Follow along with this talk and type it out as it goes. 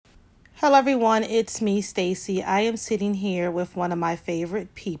Hello everyone, it's me, Stacy. I am sitting here with one of my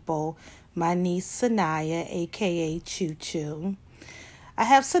favorite people, my niece Sanaya, aka Chu Chu. I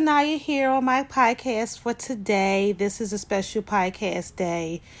have Sanaya here on my podcast for today. This is a special podcast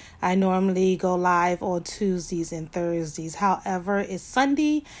day. I normally go live on Tuesdays and Thursdays. However, it's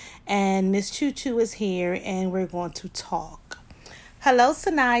Sunday and Ms.Chu Chu is here and we're going to talk. Hello,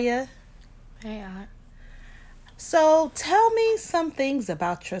 Sanaya. Hey, Aunt. So tell me some things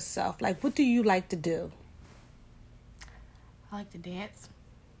about yourself. Like, what do you like to do? I like to dance.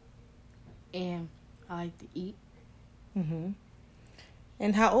 And I like to eat. Mm-hmm.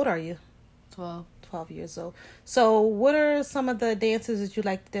 And how old are you? 12. 12 years old. So what are some of the dances that you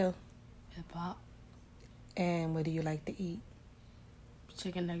like to do? Hip-hop. And what do you like to eat?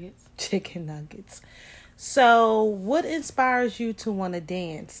 Chicken nuggets. Chicken nuggets. So what inspires you to want to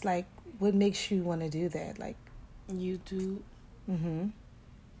dance? Like, what makes you want to do that? Like, YouTube. mm-hmm.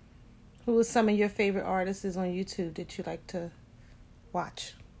 Who are some of your favorite artists on YouTube that you like to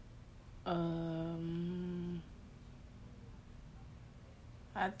watch? I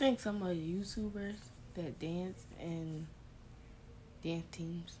think some of the YouTubers that dance and dance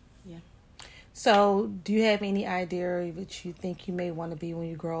teams. Yeah. So do you have any idea what you think you may want to be when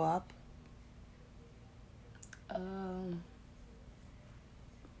you grow up?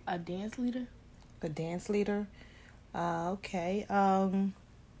 A dance leader. A dance leader? Okay.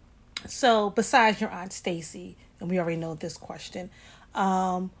 So besides your Aunt Stacy, and we already know this question,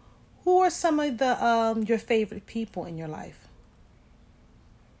 who are some of the your favorite people in your life?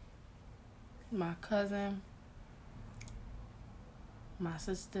 My cousin. My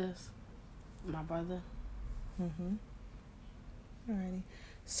sisters. My brother. Mm-hmm. Alrighty.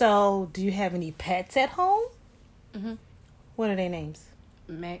 So do you have any pets at home? Mm-hmm. What are their names?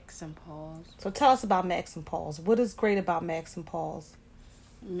 Max and Paul's. So tell us about Max and Paul's. What is great about Max and Paul's?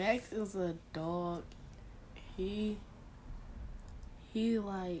 Max is a dog. He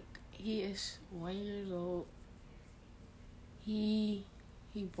is 1 year old. He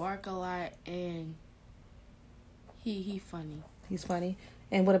bark a lot and he funny. He's funny.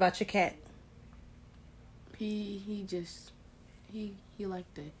 And what about your cat? He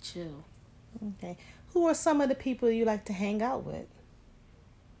like to chill. Okay. Who are some of the people you like to hang out with?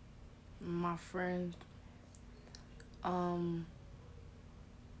 My friend, their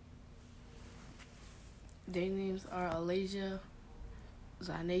names are Alasia,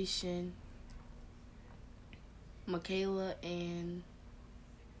 Zynation, Michaela, and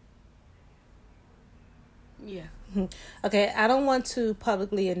yeah. Okay, I don't want to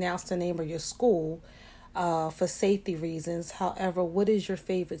publicly announce the name of your school for safety reasons. However, what is your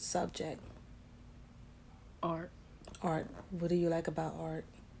favorite subject? Art. Art. What do you like about art?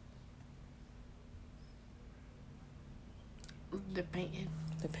 The painting.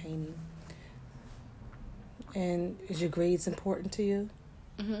 The painting. And is your grades important to you?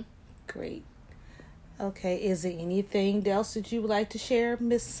 Mm-hmm. Great. Okay, is there anything else that you would like to share,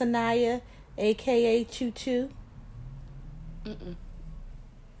 Miss Sanaya, a.k.a. Chu Chu? Mm-mm.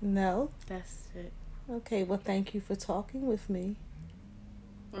 No? That's it. Okay, well, thank you for talking with me.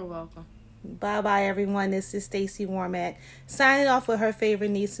 You're welcome. Bye-bye, everyone. This is Stacy Warmack, signing off with her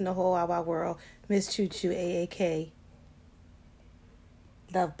favorite niece in the whole wide world, Ms.Chu Chu, a.k.a.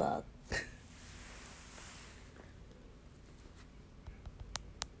 Love Bug.